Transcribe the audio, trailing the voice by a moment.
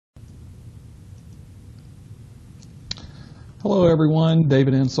Hello everyone,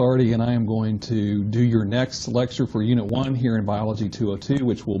 David Ansardi, and I am going to do your next lecture for Unit 1 here in Biology 202,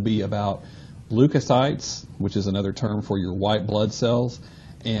 which will be about leukocytes, which is another term for your white blood cells,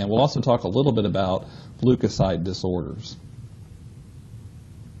 and we'll also talk a little bit about leukocyte disorders.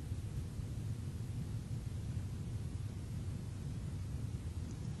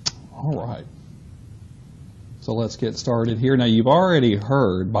 All right, so let's get started here. Now you've already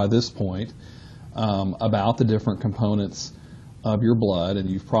heard by this point about the different components of your blood, and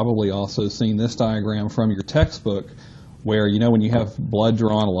you've probably also seen this diagram from your textbook where, you know, when you have blood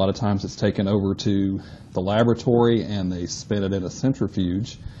drawn, a lot of times it's taken over to the laboratory and they spin it in a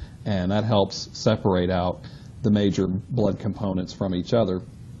centrifuge, and that helps separate out the major blood components from each other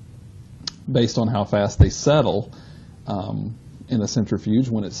based on how fast they settle in a centrifuge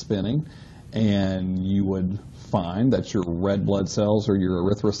when it's spinning. And you would find that your red blood cells or your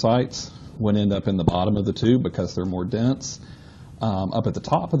erythrocytes would end up in the bottom of the tube because they're more dense. Up at the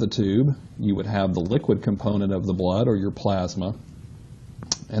top of the tube, you would have the liquid component of the blood, or your plasma.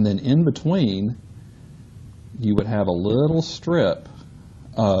 And then in between, you would have a little strip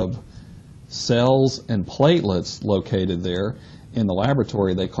of cells and platelets located there. In the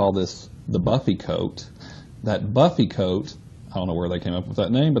laboratory, they call this the buffy coat. That buffy coat, I don't know where they came up with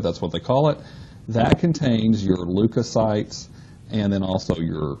that name, but that's what they call it. That contains your leukocytes and then also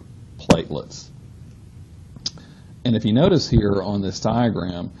your platelets. And if you notice here on this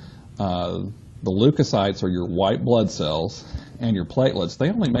diagram, the leukocytes are your white blood cells, and your platelets, they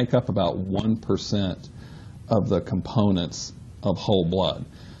only make up about 1% of the components of whole blood.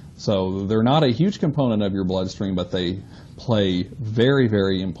 So they're not a huge component of your bloodstream, but they play very,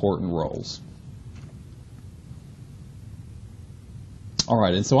 very important roles. All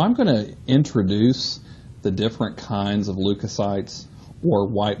right, and so I'm going to introduce the different kinds of leukocytes or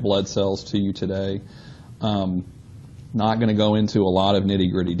white blood cells to you today. Not going to go into a lot of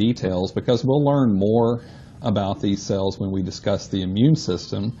nitty-gritty details because we'll learn more about these cells when we discuss the immune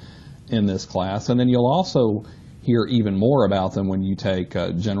system in this class, and then you'll also hear even more about them when you take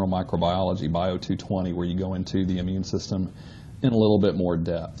general microbiology, Bio 220, where you go into the immune system in a little bit more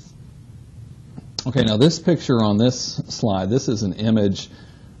depth. Okay, now this picture on this slide, this is an image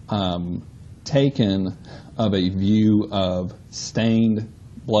taken of a view of stained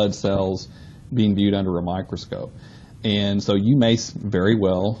blood cells being viewed under a microscope. And so you may very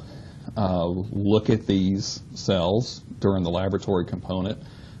well look at these cells during the laboratory component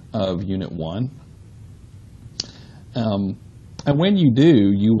of Unit 1. And when you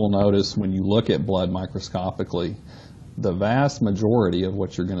do, you will notice when you look at blood microscopically, the vast majority of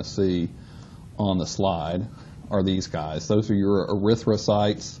what you're going to see on the slide are these guys. Those are your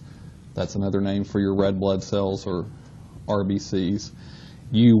erythrocytes. That's another name for your red blood cells, or RBCs.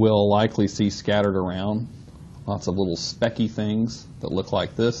 You will likely see scattered around lots of little specky things that look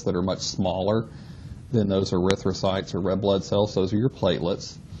like this that are much smaller than those erythrocytes or red blood cells. Those are your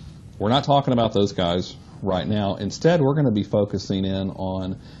platelets. We're not talking about those guys right now. Instead, we're going to be focusing in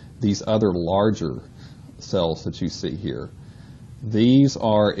on these other larger cells that you see here. These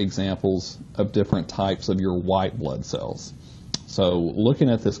are examples of different types of your white blood cells. So looking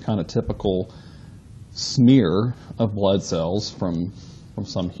at this kind of typical smear of blood cells from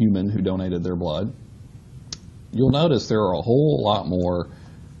some human who donated their blood, you'll notice there are a whole lot more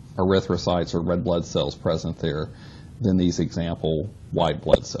erythrocytes or red blood cells present there than these example white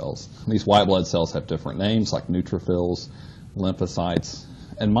blood cells. These white blood cells have different names like neutrophils, lymphocytes,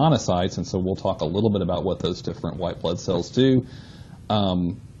 and monocytes, and so we'll talk a little bit about what those different white blood cells do.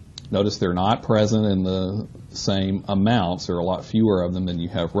 Notice they're not present in the same amounts. There are a lot fewer of them than you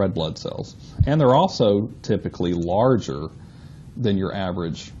have red blood cells. And they're also typically larger than your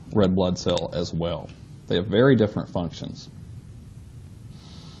average red blood cell as well. They have very different functions.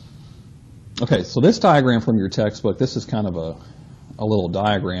 Okay, so this diagram from your textbook, this is kind of a little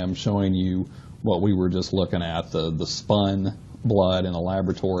diagram showing you what we were just looking at, the spun blood in a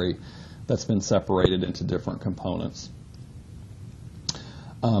laboratory that's been separated into different components.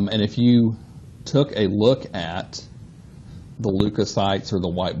 And if you took a look at the leukocytes or the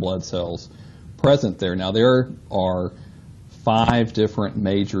white blood cells present there, now there are 5 different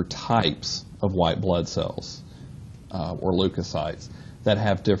major types of white blood cells or leukocytes that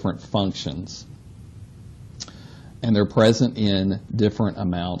have different functions. And they're present in different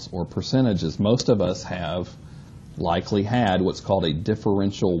amounts or percentages. Most of us have likely had what's called a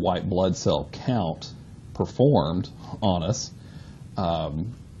differential white blood cell count performed on us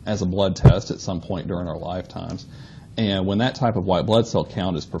as a blood test at some point during our lifetimes. And when that type of white blood cell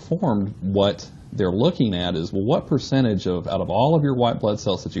count is performed, what they're looking at is, well, what percentage out of all of your white blood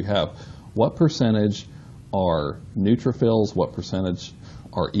cells that you have, what percentage are neutrophils, what percentage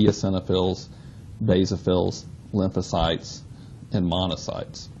are eosinophils, basophils, lymphocytes, and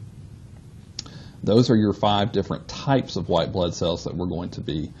monocytes. Those are your 5 different types of white blood cells that we're going to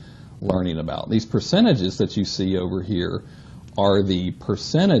be learning about. These percentages that you see over here are the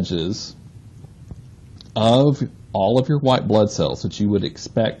percentages of all of your white blood cells that you would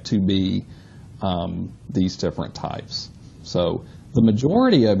expect to be these different types. So the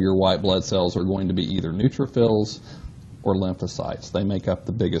majority of your white blood cells are going to be either neutrophils or lymphocytes. They make up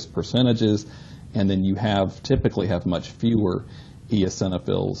the biggest percentages, and then you typically have much fewer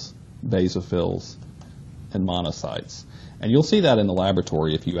eosinophils, basophils, and monocytes. And you'll see that in the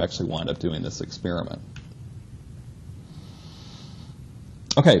laboratory if you actually wind up doing this experiment.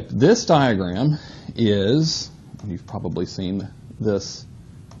 Okay, this diagram is, you've probably seen this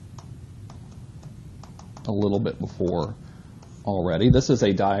a little bit before already. This is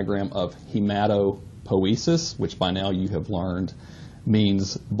a diagram of hematopoiesis, which by now you have learned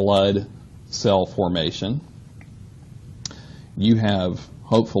means blood cell formation. You have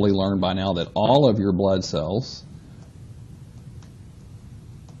hopefully learned by now that all of your blood cells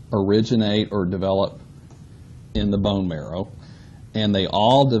originate or develop in the bone marrow, and they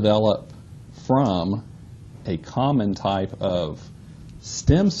all develop from a common type of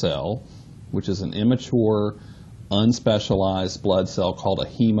stem cell, which is an immature, unspecialized blood cell called a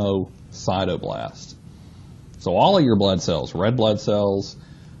hemocytoblast. So all of your blood cells, red blood cells,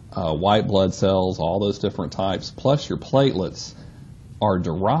 white blood cells, all those different types, plus your platelets, are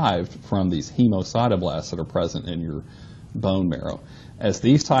derived from these hemocytoblasts that are present in your bone marrow. As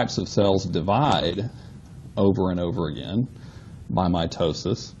these types of cells divide over and over again by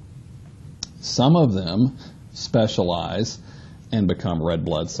mitosis, some of them specialize and become red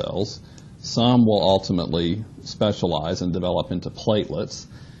blood cells. Some will ultimately specialize and develop into platelets.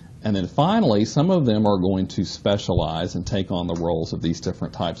 And then finally, some of them are going to specialize and take on the roles of these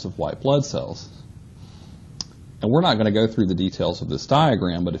different types of white blood cells. And we're not going to go through the details of this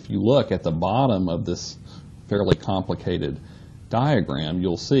diagram, but if you look at the bottom of this fairly complicated diagram,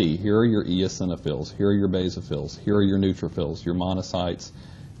 you'll see here are your eosinophils, here are your basophils, here are your neutrophils, your monocytes,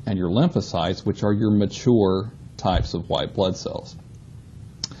 and your lymphocytes, which are your mature types of white blood cells.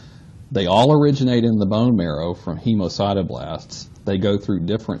 They all originate in the bone marrow from hemocytoblasts. They go through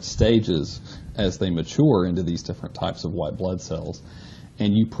different stages as they mature into these different types of white blood cells.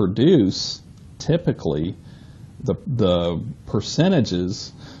 And you produce, typically, the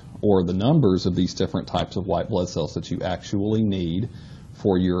percentages or the numbers of these different types of white blood cells that you actually need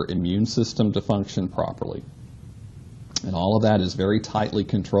for your immune system to function properly. And all of that is very tightly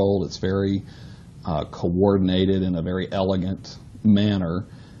controlled. It's very coordinated in a very elegant manner,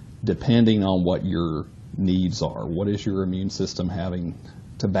 depending on what your needs are. What is your immune system having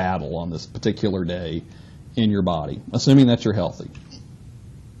to battle on this particular day in your body, assuming that you're healthy.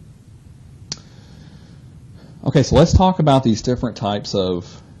 Okay, so let's talk about these different types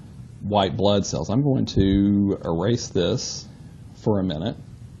of white blood cells. I'm going to erase this for a minute.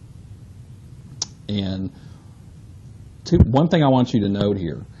 And one thing I want you to note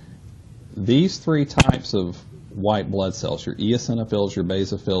here, these 3 types of white blood cells, your eosinophils, your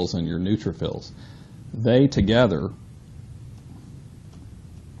basophils, and your neutrophils, they together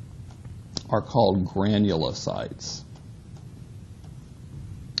are called granulocytes.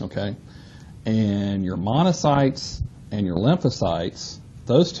 Okay? And your monocytes and your lymphocytes,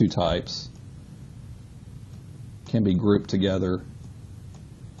 those 2 types, can be grouped together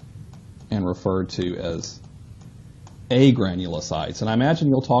and referred to as agranulocytes. And I imagine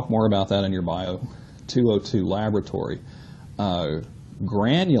you'll talk more about that in your Bio 202 laboratory.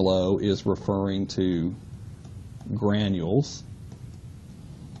 Granulo is referring to granules,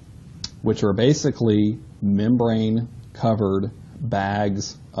 which are basically membrane-covered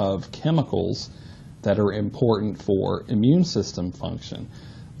bags of chemicals that are important for immune system function.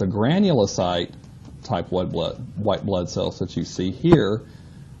 The granulocyte type white blood cells that you see here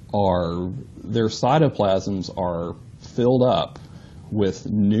their cytoplasms are filled up with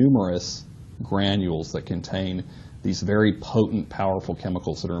numerous granules that contain these very potent, powerful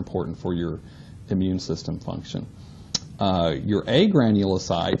chemicals that are important for your immune system function. Your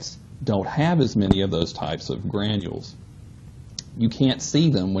agranulocytes don't have as many of those types of granules. You can't see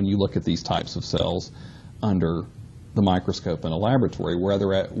them when you look at these types of cells under the microscope in a laboratory,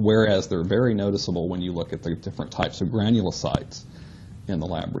 whereas they're very noticeable when you look at the different types of granulocytes in the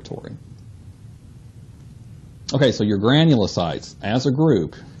laboratory. Okay, so your granulocytes, as a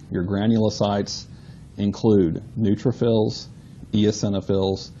group, your granulocytes include neutrophils,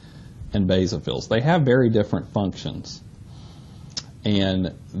 eosinophils, and basophils. They have very different functions.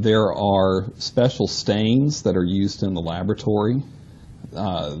 And there are special stains that are used in the laboratory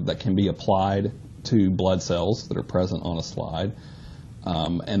that can be applied to blood cells that are present on a slide.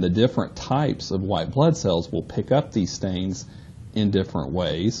 And the different types of white blood cells will pick up these stains in different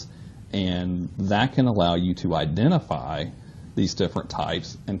ways, and that can allow you to identify these different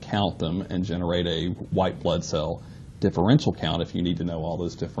types and count them and generate a white blood cell differential count if you need to know all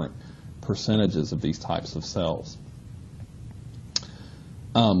those different percentages of these types of cells.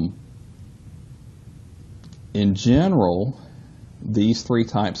 In general, these three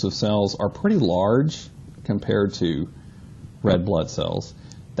types of cells are pretty large compared to red blood cells.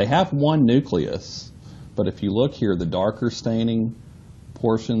 They have one nucleus, but if you look here, the darker staining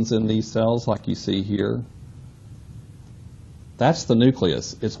portions in these cells, like you see here, that's the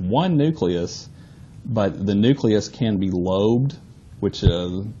nucleus. It's one nucleus, but the nucleus can be lobed, which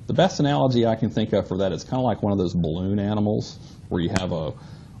the best analogy I can think of for that is kind of like one of those balloon animals where you have a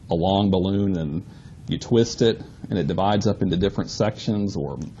long balloon and you twist it and it divides up into different sections,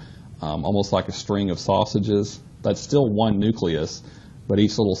 or almost like a string of sausages. That's still one nucleus, but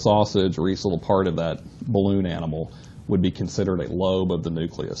each little sausage or each little part of that balloon animal would be considered a lobe of the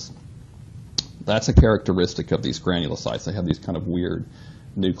nucleus. That's a characteristic of these granulocytes. They have these kind of weird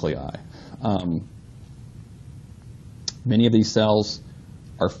nuclei. Many of these cells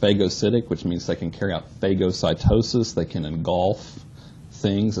are phagocytic, which means they can carry out phagocytosis. They can engulf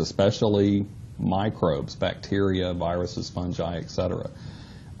things, especially microbes, bacteria, viruses, fungi, etc.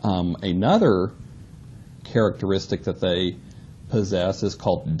 Another characteristic that they possess is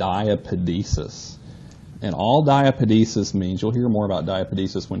called diapedesis. And all diapedesis means, you'll hear more about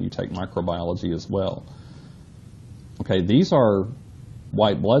diapedesis when you take microbiology as well. Okay, these are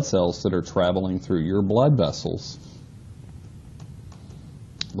white blood cells that are traveling through your blood vessels.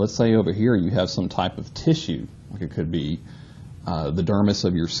 Let's say over here you have some type of tissue. Like it could be the dermis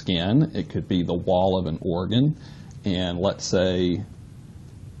of your skin. It could be the wall of an organ. And let's say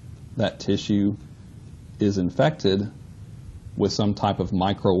that tissue is infected with some type of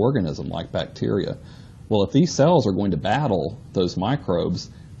microorganism like bacteria. Well, if these cells are going to battle those microbes,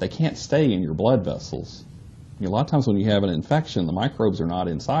 they can't stay in your blood vessels. A lot of times when you have an infection, the microbes are not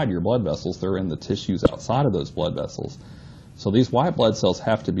inside your blood vessels. They're in the tissues outside of those blood vessels. So these white blood cells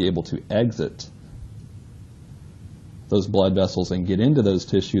have to be able to exit those blood vessels and get into those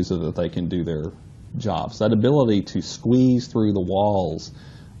tissues so that they can do their jobs. That ability to squeeze through the walls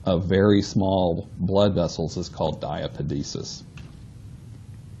of very small blood vessels is called diapedesis.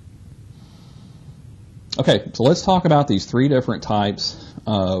 Okay, so let's talk about these three different types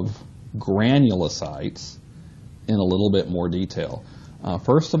of granulocytes in a little bit more detail.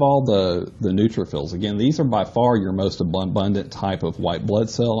 First of all, the neutrophils. Again, these are by far your most abundant type of white blood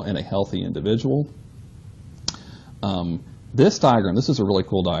cell in a healthy individual. This diagram, this is a really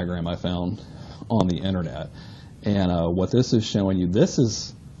cool diagram I found on the internet. And what this is showing you, this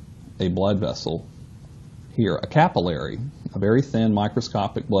is a blood vessel here, a capillary, a very thin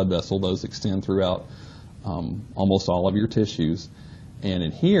microscopic blood vessel. Those extend throughout almost all of your tissues. And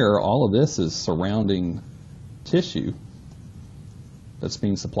in here, all of this is surrounding tissue that's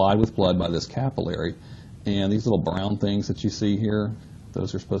being supplied with blood by this capillary. And these little brown things that you see here,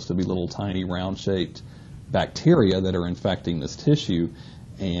 those are supposed to be little tiny round-shaped bacteria that are infecting this tissue.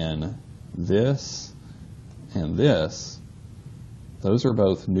 And this, those are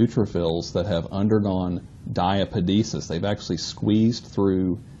both neutrophils that have undergone diapedesis. They've actually squeezed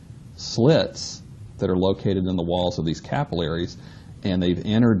through slits that are located in the walls of these capillaries, and they've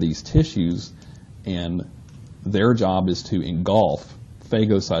entered these tissues, and their job is to engulf,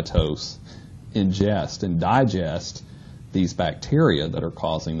 phagocytose, ingest, and digest these bacteria that are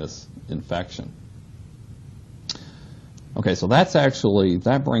causing this infection. Okay, so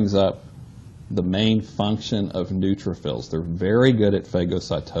that brings up the main function of neutrophils. They're very good at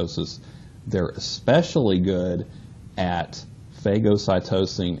phagocytosis. They're especially good at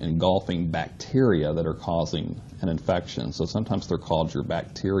phagocytosing, engulfing bacteria that are causing an infection. So sometimes they're called your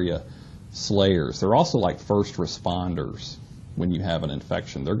bacteria slayers. They're also like first responders when you have an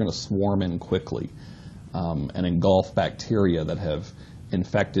infection. They're going to swarm in quickly and engulf bacteria that have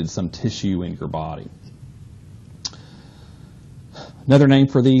infected some tissue in your body. Another name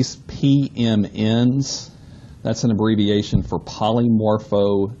for these, PMNs. That's an abbreviation for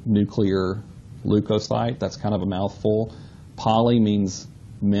polymorphonuclear leukocyte. That's kind of a mouthful. Poly means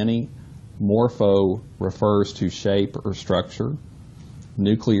many. Morpho refers to shape or structure.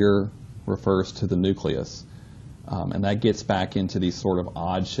 Nuclear refers to the nucleus. And that gets back into these sort of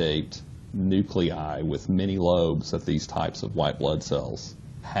odd-shaped nuclei with many lobes that these types of white blood cells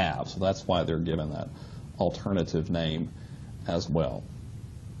have. So that's why they're given that alternative name, as well.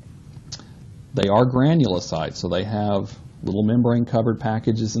 They are granulocytes, so they have little membrane-covered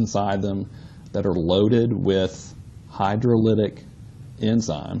packages inside them that are loaded with hydrolytic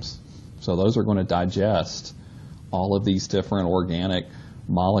enzymes. So those are going to digest all of these different organic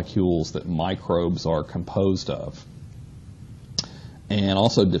molecules that microbes are composed of. And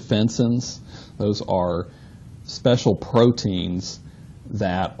also defensins, those are special proteins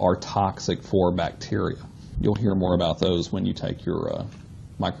that are toxic for bacteria. You'll hear more about those when you take your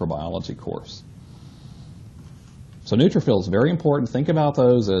microbiology course. So neutrophils, very important. Think about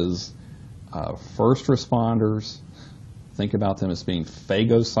those as first responders. Think about them as being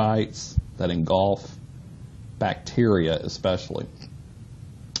phagocytes that engulf bacteria especially.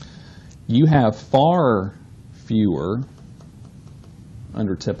 You have far fewer,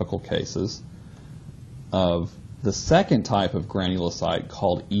 under typical cases, of the second type of granulocyte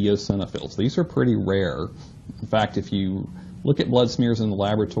called eosinophils. These are pretty rare. In fact, if you look at blood smears in the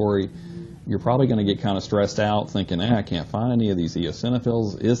laboratory, you're probably going to get kind of stressed out thinking, I can't find any of these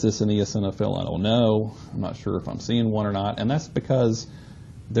eosinophils. Is this an eosinophil? I don't know. I'm not sure if I'm seeing one or not. And that's because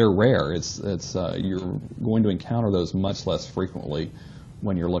they're rare. You're going to encounter those much less frequently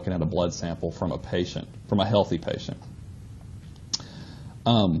when you're looking at a blood sample from a patient, from a healthy patient.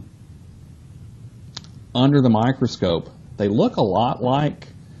 Under the microscope, they look a lot like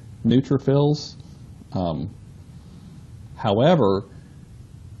neutrophils. However,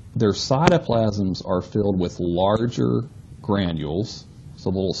 their cytoplasms are filled with larger granules, so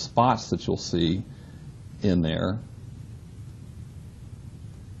little spots that you'll see in there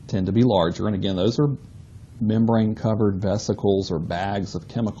tend to be larger. And again, those are membrane-covered vesicles or bags of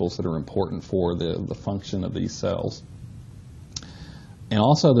chemicals that are important for the function of these cells. And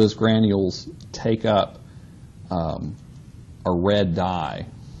also those granules take up a red dye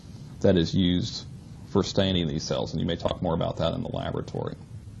that is used for staining these cells, and you may talk more about that in the laboratory.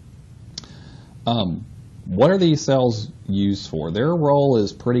 What are these cells used for? Their role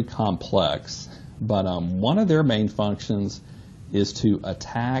is pretty complex, but one of their main functions is to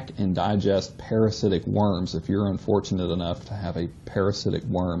attack and digest parasitic worms if you're unfortunate enough to have a parasitic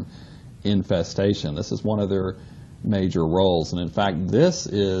worm infestation. This is one of their major roles, and in fact this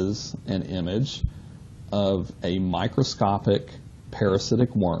is an image of a microscopic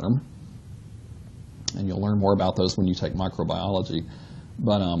parasitic worm, and you'll learn more about those when you take microbiology.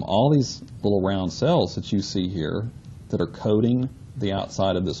 But all these little round cells that you see here that are coating the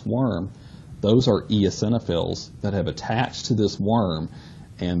outside of this worm, those are eosinophils that have attached to this worm,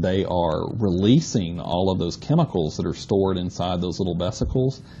 and they are releasing all of those chemicals that are stored inside those little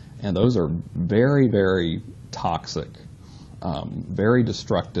vesicles, and those are very, very toxic, very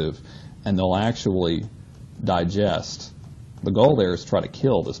destructive, and they'll actually digest. The goal there is to try to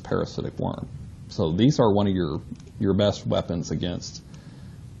kill this parasitic worm. So these are one of your best weapons against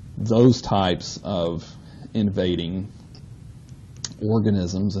those types of invading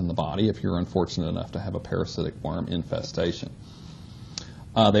organisms in the body if you're unfortunate enough to have a parasitic worm infestation.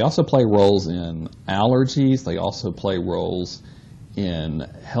 They also play roles in allergies. They also play roles in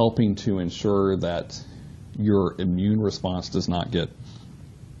helping to ensure that your immune response does not get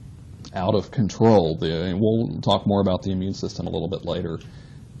out of control. And we'll talk more about the immune system a little bit later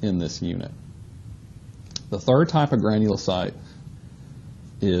in this unit. The third type of granulocyte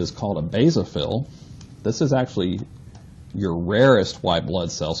is called a basophil. This is actually your rarest white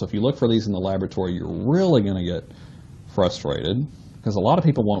blood cell. So if you look for these in the laboratory, you're really going to get frustrated because a lot of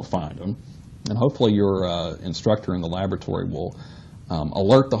people won't find them. And hopefully your instructor in the laboratory will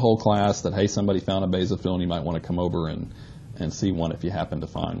alert the whole class that, hey, somebody found a basophil and you might want to come over and see one if you happen to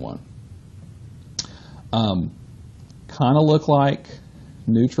find one. Kind of look like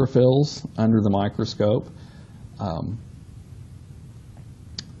neutrophils under the microscope.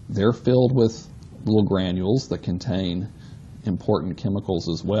 They're filled with little granules that contain important chemicals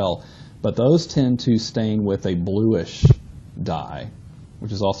as well, but those tend to stain with a bluish dye,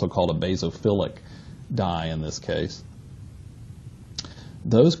 which is also called a basophilic dye in this case.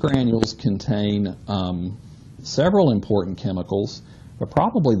 Those granules contain several important chemicals, but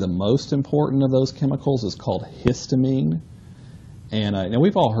probably the most important of those chemicals is called histamine. And now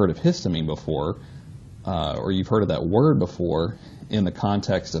we've all heard of histamine before, or you've heard of that word before in the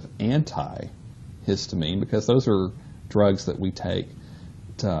context of antihistamine, because those are drugs that we take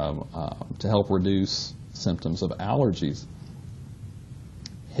to help reduce symptoms of allergies.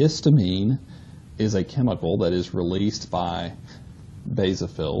 Histamine is a chemical that is released by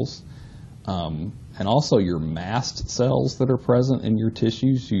basophils, and also your mast cells that are present in your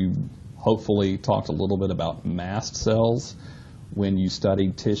tissues. You hopefully talked a little bit about mast cells when you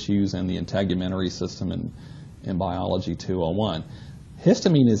studied tissues and the integumentary system in Biology 201.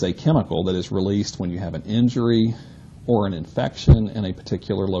 Histamine is a chemical that is released when you have an injury or an infection in a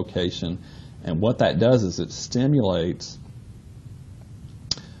particular location, and what that does is it stimulates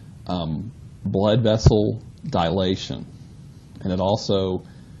blood vessel dilation, and it also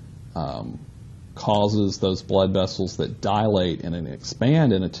causes those blood vessels that dilate and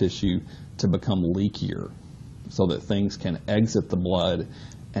expand in a tissue to become leakier, so that things can exit the blood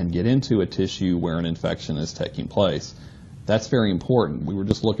and get into a tissue where an infection is taking place. That's very important. We were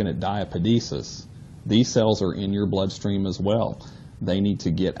just looking at diapedesis. These cells are in your bloodstream as well. They need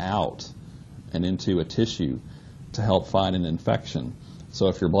to get out and into a tissue to help fight an infection. So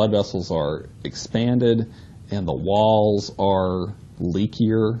if your blood vessels are expanded and the walls are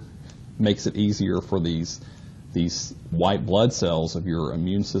leakier, makes it easier for these white blood cells of your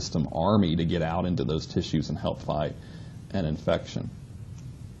immune system army to get out into those tissues and help fight an infection.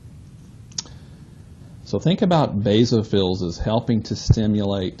 So think about basophils as helping to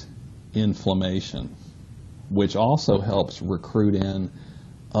stimulate inflammation, which also helps recruit in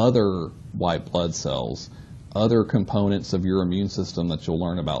other white blood cells, other components of your immune system that you'll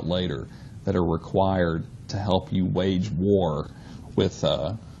learn about later that are required to help you wage war with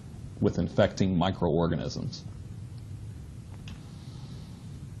infecting microorganisms.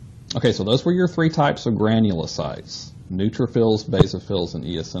 Okay, so those were your three types of granulocytes: neutrophils, basophils, and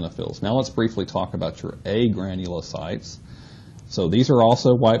eosinophils. Now let's briefly talk about your agranulocytes. So these are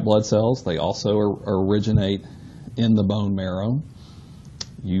also white blood cells. They also originate in the bone marrow.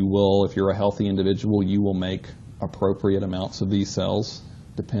 You will, if you're a healthy individual, you will make appropriate amounts of these cells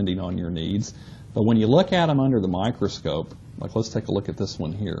depending on your needs. But when you look at them under the microscope, like let's take a look at this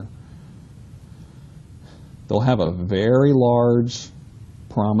one here, they'll have a very large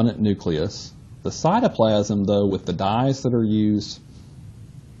prominent nucleus. The cytoplasm, though, with the dyes that are used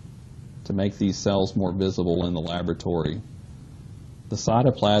to make these cells more visible in the laboratory, the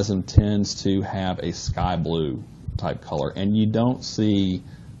cytoplasm tends to have a sky blue type color, and you don't see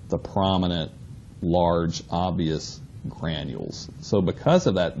the prominent, large, obvious granules. So because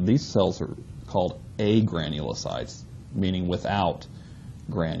of that, these cells are called agranulocytes, meaning without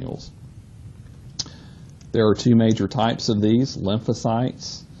granules. There are two major types of these: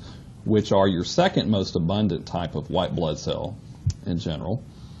 lymphocytes, which are your second most abundant type of white blood cell in general.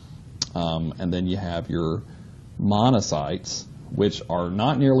 And then you have your monocytes, which are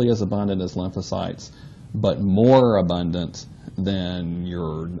not nearly as abundant as lymphocytes, but more abundant than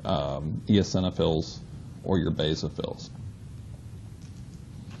your eosinophils or your basophils.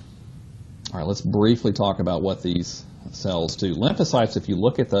 All right, let's briefly talk about what these cells do. Lymphocytes, if you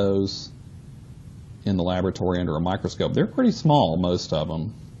look at those in the laboratory under a microscope, they're pretty small, most of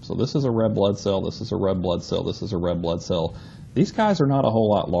them. So this is a red blood cell, this is a red blood cell, this is a red blood cell. These guys are not a whole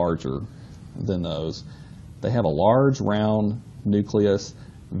lot larger than those. They have a large, round nucleus,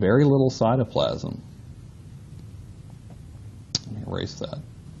 very little cytoplasm. Let me erase that.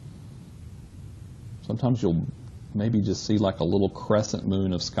 Sometimes you'll maybe just see like a little crescent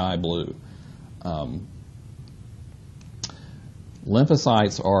moon of sky blue.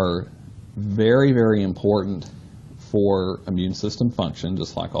 Lymphocytes are very, very important for immune system function,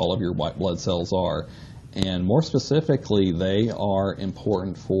 just like all of your white blood cells are. And more specifically, they are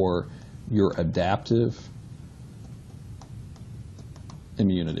important for your adaptive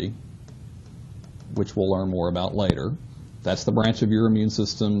immunity, which we'll learn more about later. That's the branch of your immune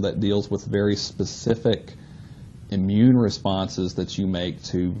system that deals with very specific immune responses that you make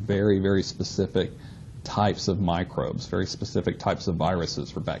to very, very specific types of microbes, very specific types of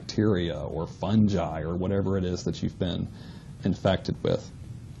viruses or bacteria or fungi or whatever it is that you've been infected with.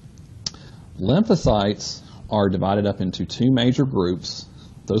 Lymphocytes are divided up into two major groups.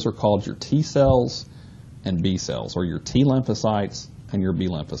 Those are called your T cells and B cells, or your T lymphocytes and your B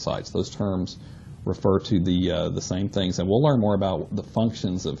lymphocytes. Those terms refer to the same things, and we'll learn more about the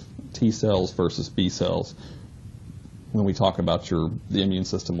functions of T cells versus B cells when we talk about the immune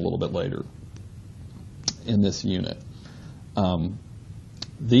system a little bit later in this unit.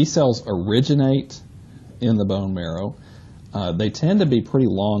 These cells originate in the bone marrow. They tend to be pretty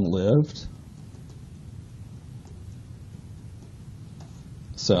long-lived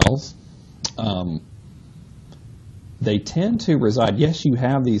cells. They tend to reside, yes, you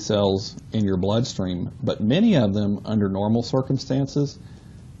have these cells in your bloodstream, but many of them, under normal circumstances,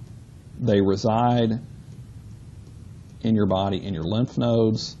 they reside in your body, in your lymph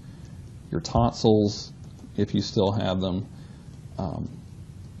nodes, your tonsils, if you still have them,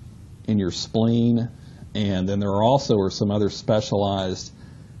 in your spleen, and then there also are some other specialized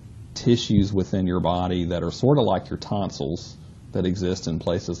tissues within your body that are sort of like your tonsils, that exist in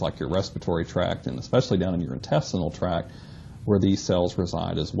places like your respiratory tract and especially down in your intestinal tract where these cells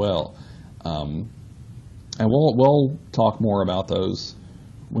reside as well. And we'll talk more about those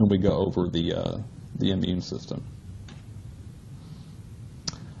when we go over the immune system.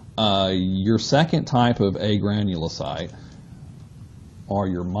 Your second type of agranulocyte are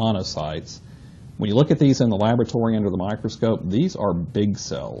your monocytes. When you look at these in the laboratory under the microscope, these are big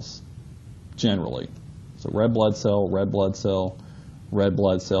cells, generally. So red blood cell, red blood cell, red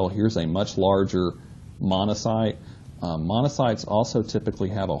blood cell. Here's a much larger monocyte. Monocytes also typically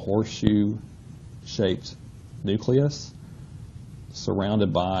have a horseshoe-shaped nucleus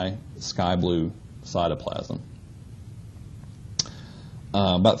surrounded by sky blue cytoplasm.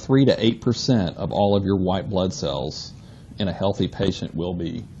 About 3 to 8% of all of your white blood cells in a healthy patient will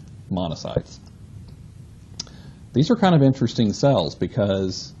be monocytes. These are kind of interesting cells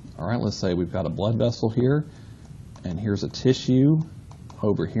because, all right, let's say we've got a blood vessel here, and here's a tissue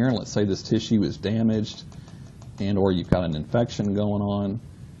over here, and let's say this tissue is damaged and or you've got an infection going on.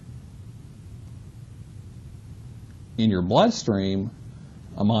 In your bloodstream,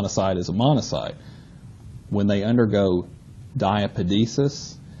 a monocyte is a monocyte. When they undergo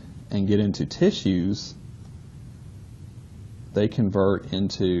diapedesis and get into tissues, they convert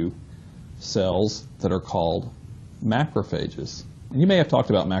into cells that are called macrophages. You may have talked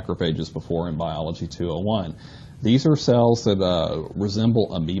about macrophages before in Biology 201. These are cells that resemble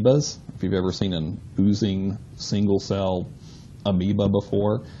amoebas. If you've ever seen an oozing single-cell amoeba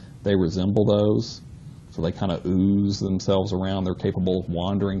before, they resemble those. So they kind of ooze themselves around. They're capable of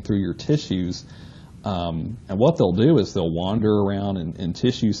wandering through your tissues. And what they'll do is they'll wander around in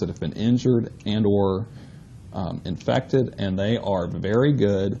tissues that have been injured and or infected, and they are very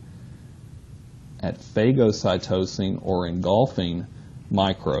good at phagocytosing or engulfing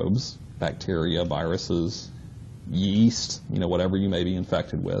microbes, bacteria, viruses, yeast, whatever you may be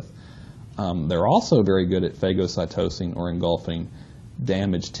infected with. They're also very good at phagocytosing or engulfing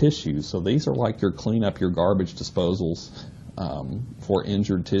damaged tissues. So these are like your clean up your garbage disposals for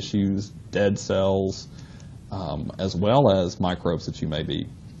injured tissues, dead cells, as well as microbes that you may be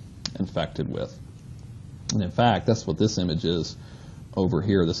infected with. And in fact, that's what this image is over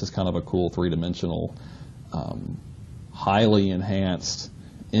here. This is kind of a cool three-dimensional, highly enhanced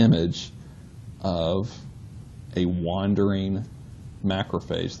image of a wandering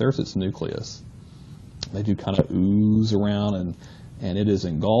macrophage. There's its nucleus. They do kind of ooze around, and it is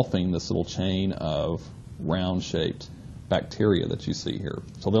engulfing this little chain of round-shaped bacteria that you see here.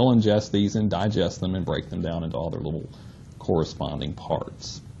 So they'll ingest these and digest them and break them down into all their little corresponding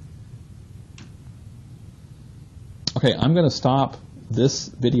parts. Okay, I'm going to stop this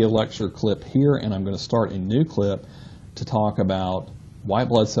video lecture clip here, and I'm going to start a new clip to talk about white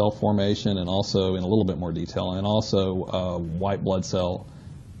blood cell formation and also in a little bit more detail, and also white blood cell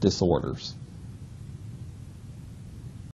disorders.